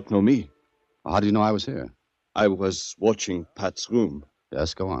police do not know me. Well, how do you know I was here? I was watching Pat's room.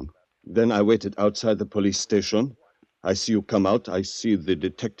 Yes, go on. Then I waited outside the police station. I see you come out. I see the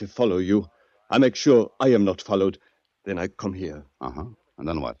detective follow you. I make sure I am not followed. Then I come here. Uh-huh. And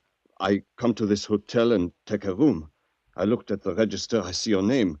then what? I come to this hotel and take a room. I looked at the register. I see your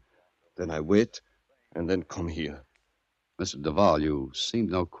name. Then I wait, and then come here. Mr. Duval, you seem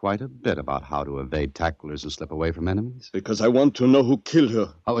to know quite a bit about how to evade tacklers and slip away from enemies. Because I want to know who killed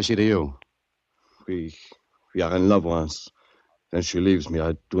her. How was she to you? We are in love once. Then she leaves me.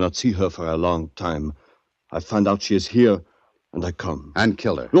 I do not see her for a long time. I find out she is here, and I come. And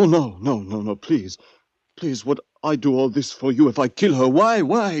killed her? No, please. Please, would I do all this for you if I kill her?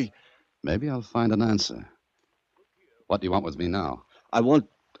 Why? Maybe I'll find an answer. What do you want with me now? I want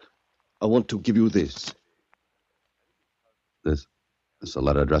to give you this. This is a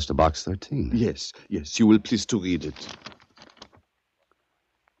letter addressed to Box 13. Yes. You will please to read it.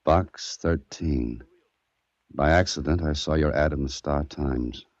 Box 13. By accident, I saw your ad in the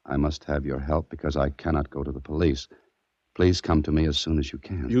Star-Times. I must have your help because I cannot go to the police. Please come to me as soon as you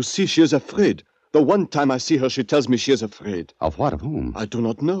can. You see, she is afraid. The one time I see her, she tells me she is afraid. Of what? Of whom? I do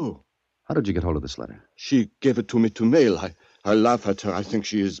not know. How did you get hold of this letter? She gave it to me to mail. I laugh at her. I think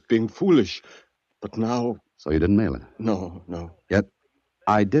she is being foolish. But now... So you didn't mail it? No. Yet,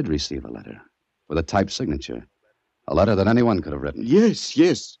 I did receive a letter with a typed signature. A letter that anyone could have written. Yes.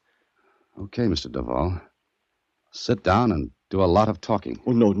 Okay, Mr. Duval. Sit down and do a lot of talking.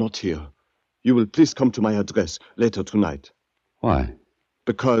 Oh, no, not here. You will please come to my address later tonight. Why?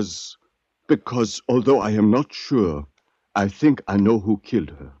 Because although I am not sure, I think I know who killed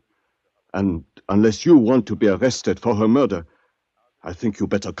her. And unless you want to be arrested for her murder, I think you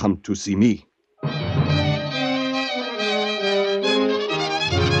better come to see me.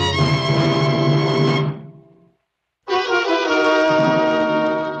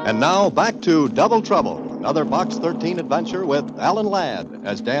 And now back to Double Trouble, another Box 13 adventure with Alan Ladd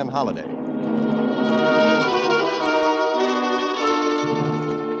as Dan Holliday.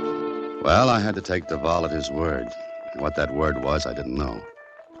 Well, I had to take Duval at his word. What that word was, I didn't know.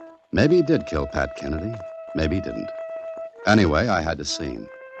 Maybe he did kill Pat Kennedy. Maybe he didn't. Anyway, I had to see him.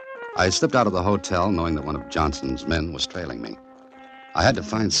 I slipped out of the hotel knowing that one of Johnson's men was trailing me. I had to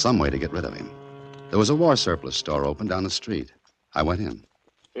find some way to get rid of him. There was a war surplus store open down the street. I went in.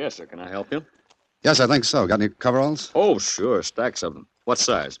 Yes, sir. Can I help you? Yes, I think so. Got any coveralls? Oh, sure. Stacks of them. What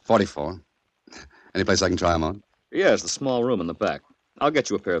size? 44. Any place I can try them on? Yes, the small room in the back. I'll get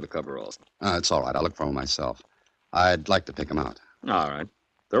you a pair of the coveralls. It's all right. I'll look for them myself. I'd like to pick them out. All right.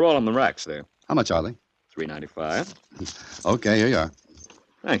 They're all on the racks there. How much are they? $3.95. Okay, here you are.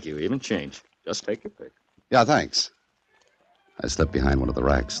 Thank you. Even change. Just take your pick. Yeah, thanks. I slipped behind one of the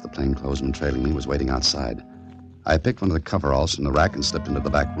racks. The plainclothesman trailing me was waiting outside. I picked one of the coveralls from the rack and slipped into the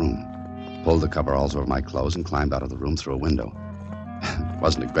back room. Pulled the coveralls over my clothes and climbed out of the room through a window. It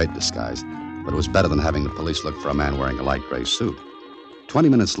wasn't a great disguise, but it was better than having the police look for a man wearing a light gray suit. 20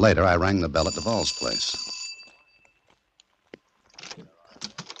 minutes later, I rang the bell at Duval's place.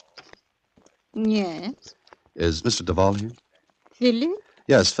 Yes? Is Mr. Duval here? Philip?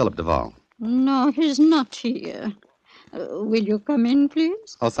 Yes, Philip Duval. No, he's not here. Will you come in,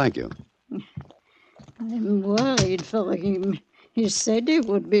 please? Oh, thank you. I'm worried for him. He said he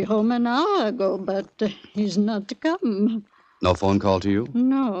would be home an hour ago, but he's not come. No phone call to you?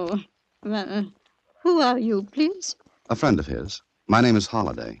 No. Well, who are you, please? A friend of his. My name is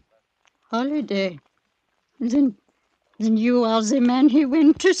Holliday. Holliday? Then you are the man he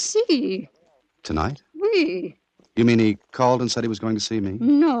went to see. Tonight? Oui. You mean he called and said he was going to see me?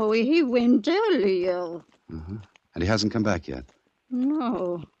 No, he went earlier. Uh-huh. And he hasn't come back yet?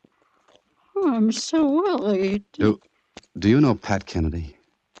 No. Oh, I'm so worried. Do you know Pat Kennedy?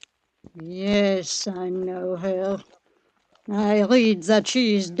 Yes, I know her. I read that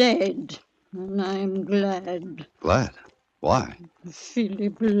she is dead, and I'm glad. Glad? Why?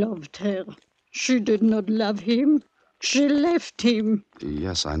 Philip loved her. She did not love him. She left him.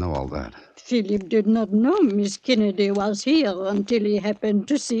 Yes, I know all that. Philip did not know Miss Kennedy was here until he happened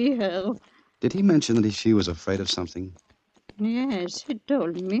to see her. Did he mention that she was afraid of something? Yes, he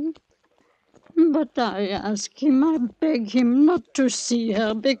told me. But I ask him, I beg him not to see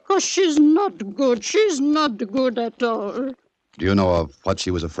her because she's not good. She's not good at all. Do you know of what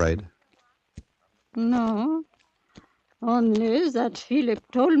she was afraid? No. Only that Philip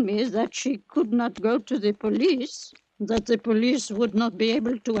told me that she could not go to the police, that the police would not be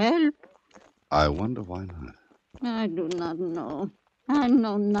able to help. I wonder why not. I do not know. I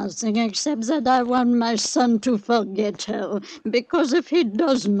know nothing except that I want my son to forget her, because if he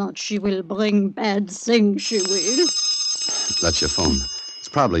does not, she will bring bad things, she will. That's your phone. It's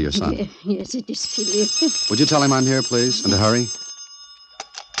probably your son. Yes, it is Philip. Would you tell him I'm here, please, and to hurry?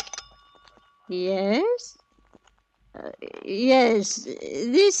 Yes? Yes,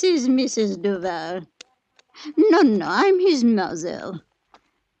 this is Mrs. Duval. No, I'm his mother.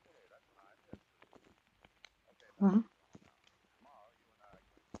 What?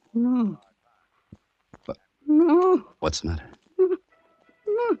 No. What? No. What's the matter?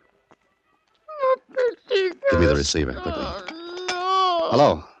 No. Give me the receiver, quickly. No.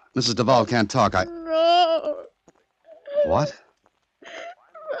 Hello? Mrs. Duval can't talk. No. What?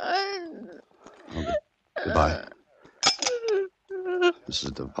 Goodbye.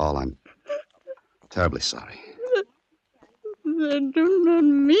 Mrs. Duval, I'm terribly sorry. They do not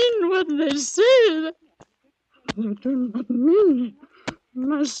mean what they say. They do not mean it.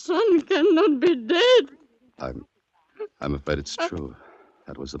 My son cannot be dead. I'm afraid it's true.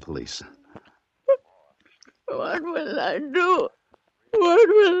 That was the police. What will I do? What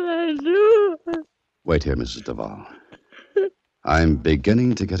will I do? Wait here, Mrs. Duval. I'm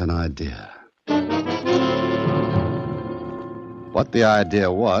beginning to get an idea. What the idea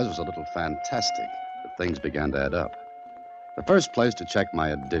was a little fantastic, but things began to add up. The first place to check my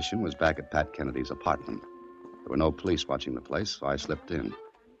addition was back at Pat Kennedy's apartment. There were no police watching the place, so I slipped in.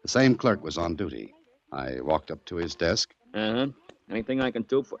 The same clerk was on duty. I walked up to his desk. Uh-huh. Anything I can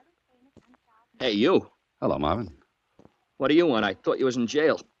do for... Hey, you. Hello, Marvin. What do you want? I thought you was in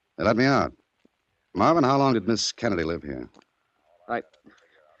jail. They let me out. Marvin, how long did Miss Kennedy live here?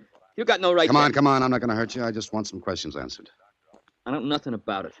 You got no right Come on. I'm not going to hurt you. I just want some questions answered. I don't know nothing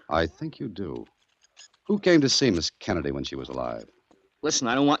about it. I think you do. Who came to see Miss Kennedy when she was alive? Listen,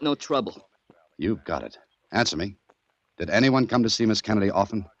 I don't want no trouble. You've got it. Answer me. Did anyone come to see Miss Kennedy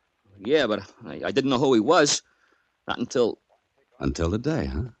often? Yeah, but I didn't know who he was. Not until... Until the day,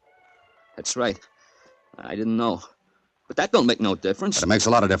 huh? That's right. I didn't know. But that don't make no difference. But it makes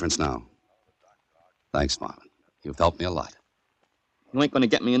a lot of difference now. Thanks, Marvin. You've helped me a lot. You ain't gonna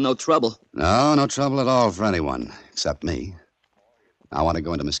get me in no trouble. No trouble at all for anyone, except me. I want to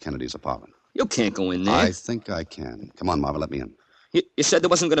go into Miss Kennedy's apartment. You can't go in there. I think I can. Come on, Marvin, let me in. You said there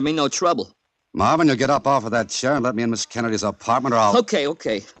wasn't gonna be no trouble. Marvin, you'll get up off of that chair and let me in Miss Kennedy's apartment or I'll...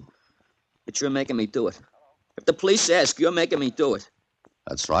 Okay. But you're making me do it. If the police ask, you're making me do it.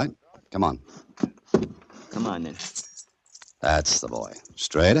 That's right. Come on. Come on, then. That's the boy.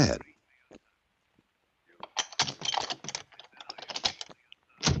 Straight ahead.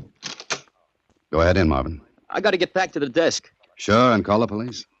 Go ahead in, Marvin. I gotta get back to the desk. Sure, and call the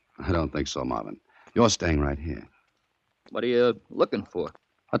police? I don't think so, Marvin. You're staying right here. What are you looking for?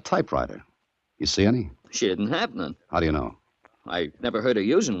 A typewriter. You see any? She didn't have none. How do you know? I never heard her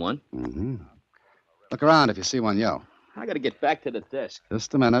using one. Mm-hmm. Look around. If you see one, yell. I gotta get back to the desk.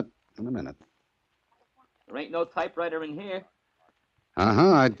 Just a minute. In a minute. There ain't no typewriter in here.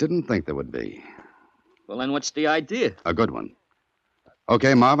 Uh-huh. I didn't think there would be. Well, then what's the idea? A good one.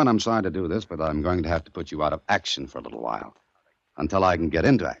 Okay, Marvin, I'm sorry to do this, but I'm going to have to put you out of action for a little while. Until I can get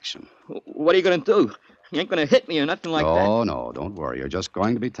into action. What are you going to do? You ain't going to hit me or nothing like that? No, don't worry. You're just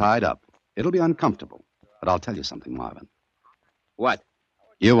going to be tied up. It'll be uncomfortable. But I'll tell you something, Marvin. What?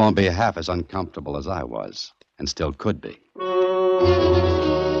 You won't be half as uncomfortable as I was, and still could be.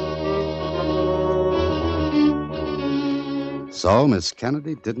 So, Miss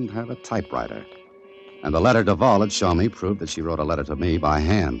Kennedy didn't have a typewriter. And the letter Duval had shown me proved that she wrote a letter to me by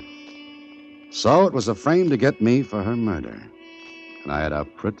hand. So it was a frame to get me for her murder. And I had a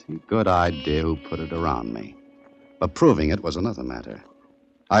pretty good idea who put it around me. But proving it was another matter.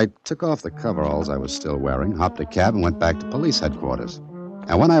 I took off the coveralls I was still wearing, hopped a cab, and went back to police headquarters.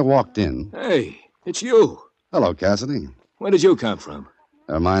 And when I walked in... Hey, it's you. Hello, Cassidy. Where did you come from?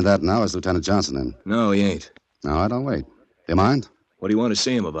 Never mind that now. Is Lieutenant Johnson in? No, he ain't. No, I don't wait. Do you mind? What do you want to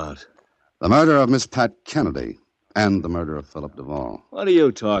see him about? The murder of Miss Pat Kennedy and the murder of Philip Duval. What are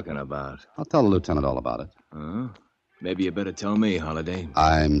you talking about? I'll tell the lieutenant all about it. Maybe you better tell me, Holiday.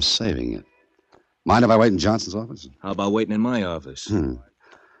 I'm saving it. Mind if I wait in Johnson's office? How about waiting in my office?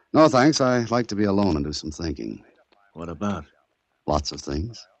 No, thanks. I like to be alone and do some thinking. What about? Lots of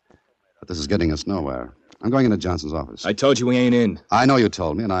things. But this is getting us nowhere. I'm going into Johnson's office. I told you we ain't in. I know you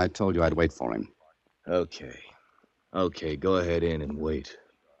told me, and I told you I'd wait for him. Okay. Okay, go ahead in and wait.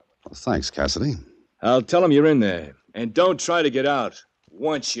 Well, thanks, Cassidy. I'll tell him you're in there. And don't try to get out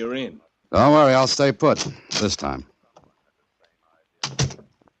once you're in. Don't worry, I'll stay put. This time.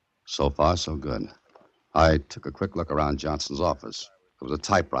 So far, so good. I took a quick look around Johnson's office. There was a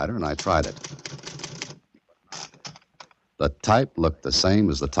typewriter, and I tried it. The type looked the same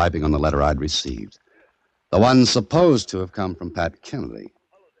as the typing on the letter I'd received. The one supposed to have come from Pat Kennedy.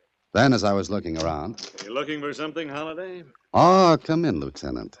 Then, as I was looking around... You looking for something, Holiday? Oh, come in,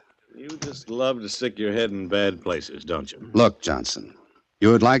 Lieutenant. You just love to stick your head in bad places, don't you? Look, Johnson,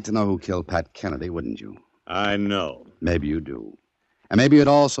 you would like to know who killed Pat Kennedy, wouldn't you? I know. Maybe you do. And maybe you'd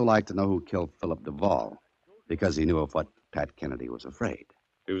also like to know who killed Philip Duvall, because he knew of what Pat Kennedy was afraid.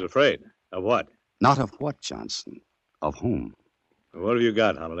 He was afraid? Of what? Not of what, Johnson. Of whom? What have you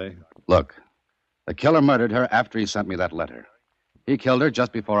got, Holiday? Look, the killer murdered her after he sent me that letter. He killed her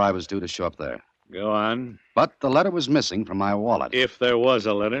just before I was due to show up there. Go on. But the letter was missing from my wallet. If there was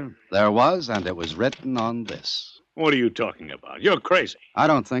a letter? There was, and it was written on this. What are you talking about? You're crazy. I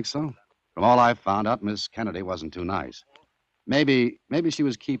don't think so. From all I found out, Miss Kennedy wasn't too nice. Maybe she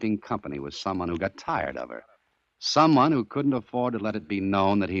was keeping company with someone who got tired of her. Someone who couldn't afford to let it be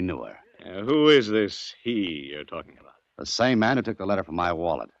known that he knew her. Who is this he you're talking about? The same man who took the letter from my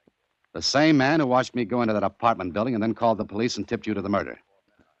wallet. The same man who watched me go into that apartment building and then called the police and tipped you to the murder.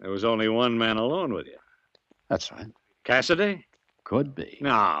 There was only one man alone with you. That's right. Cassidy? Could be.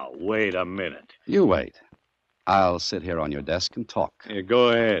 Now, wait a minute. You wait. I'll sit here on your desk and talk. Go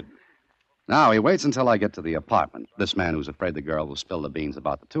ahead. Now, he waits until I get to the apartment. This man who's afraid the girl will spill the beans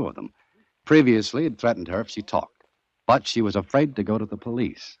about the two of them. Previously, he'd threatened her if she talked. But she was afraid to go to the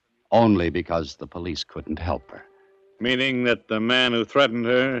police. Only because the police couldn't help her. Meaning that the man who threatened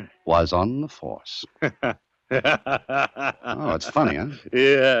her... was on the force. Oh, it's funny, huh?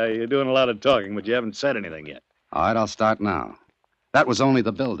 Yeah, you're doing a lot of talking, but you haven't said anything yet. All right, I'll start now. That was only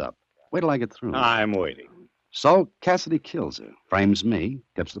the build-up. Wait till I get through. I'm waiting. So, Cassidy kills her, frames me,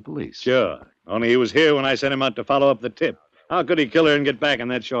 tips the police. Sure. Only he was here when I sent him out to follow up the tip. How could he kill her and get back in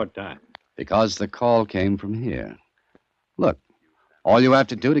that short time? Because the call came from here. Look, all you have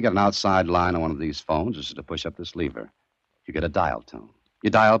to do to get an outside line on one of these phones is to push up this lever. You get a dial tone. You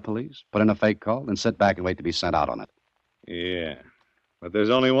dial police, put in a fake call, and sit back and wait to be sent out on it. Yeah. But there's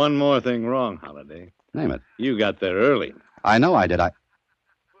only one more thing wrong, Holiday. Name it. You got there early. I know I did.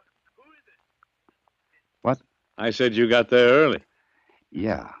 What? I said you got there early.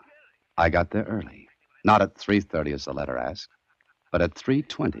 Yeah, I got there early. Not at 3:30 as the letter asked, but at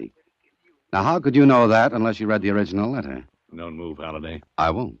 3:20. Now, how could you know that unless you read the original letter? Don't move, Holiday.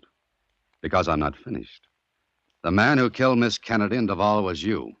 I won't, because I'm not finished. The man who killed Miss Kennedy and Duvall was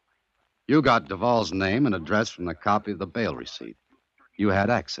you. You got Duvall's name and address from the copy of the bail receipt. You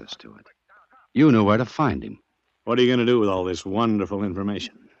had access to it. You knew where to find him. What are you going to do with all this wonderful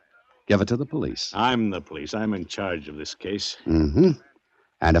information? Give it to the police. I'm the police. I'm in charge of this case. Mm-hmm.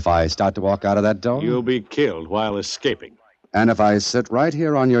 And if I start to walk out of that door? You'll be killed while escaping. And if I sit right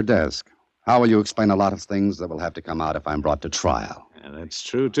here on your desk, how will you explain a lot of things that will have to come out if I'm brought to trial? Yeah, that's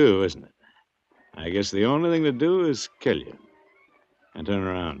true, too, isn't it? I guess the only thing to do is kill you. And turn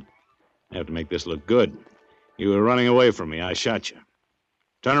around. I have to make this look good. You were running away from me. I shot you.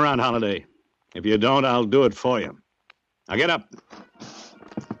 Turn around, Holiday. If you don't, I'll do it for you. Now get up.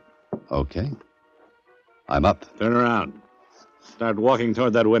 Okay. I'm up. Turn around. Start walking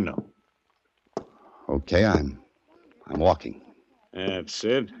toward that window. Okay, I'm walking. That's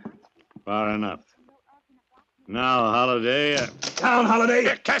it. Far enough. Now, Holiday. Down, Holiday!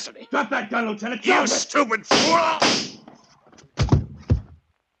 Here, Cassidy! Drop that gun, Lieutenant! You stupid fool!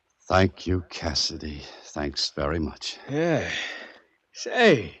 Thank you, Cassidy. Thanks very much. Yeah.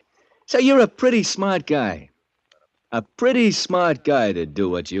 Say, you're a pretty smart guy. A pretty smart guy to do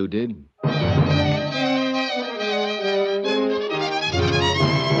what you did.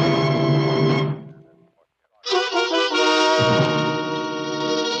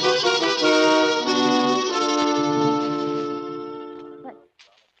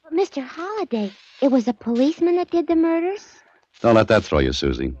 Mr. Holliday, it was a policeman that did the murders? Don't let that throw you,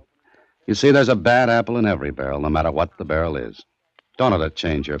 Susie. You see, there's a bad apple in every barrel, no matter what the barrel is. Don't let it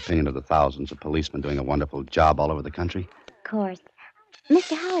change your opinion of the thousands of policemen doing a wonderful job all over the country. Of course.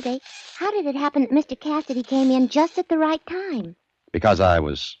 Mr. Holliday, how did it happen that Mr. Cassidy came in just at the right time? Because I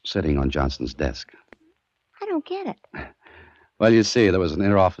was sitting on Johnson's desk. I don't get it. Well, you see, there was an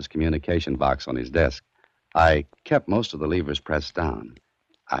inter-office communication box on his desk. I kept most of the levers pressed down.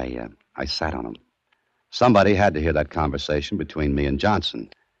 I sat on them. Somebody had to hear that conversation between me and Johnson,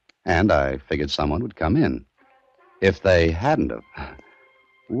 and I figured someone would come in. If they hadn't have...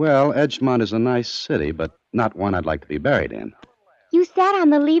 Well, Edgemont is a nice city, but not one I'd like to be buried in. You sat on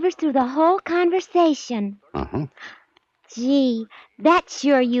the levers through the whole conversation. Uh-huh. Gee, that's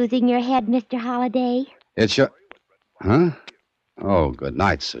sure using your head, Mr. Holliday. It's your... Huh? Oh, good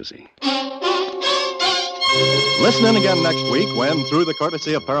night, Susie. Listen in again next week when, through the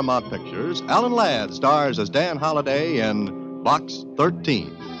courtesy of Paramount Pictures, Alan Ladd stars as Dan Holliday in Box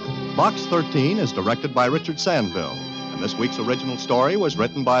 13. Box 13 is directed by Richard Sandville, and this week's original story was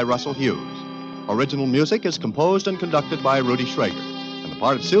written by Russell Hughes. Original music is composed and conducted by Rudy Schrager, and the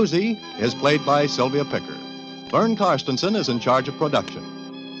part of Susie is played by Sylvia Picker. Vern Karstensen is in charge of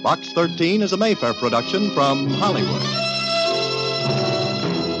production. Box 13 is a Mayfair production from Hollywood.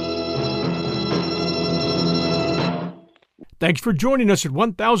 Thanks for joining us at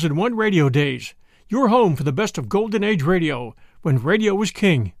 1001 Radio Days, your home for the best of Golden Age radio, when radio was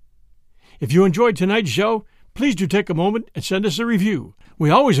king. If you enjoyed tonight's show, please do take a moment and send us a review.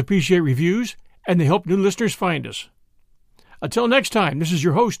 We always appreciate reviews, and they help new listeners find us. Until next time, this is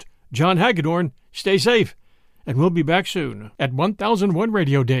your host, John Hagedorn. Stay safe, and we'll be back soon at 1001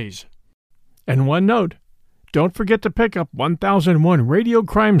 Radio Days. And one note, don't forget to pick up 1001 Radio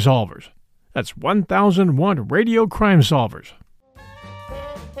Crime Solvers. That's 1001 Radio Crime Solvers.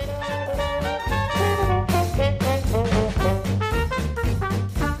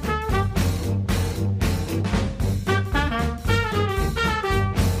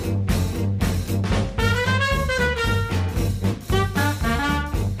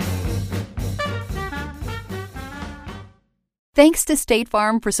 Thanks to State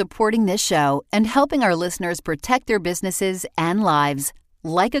Farm for supporting this show and helping our listeners protect their businesses and lives.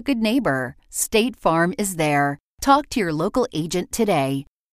 Like a good neighbor, State Farm is there. Talk to your local agent today.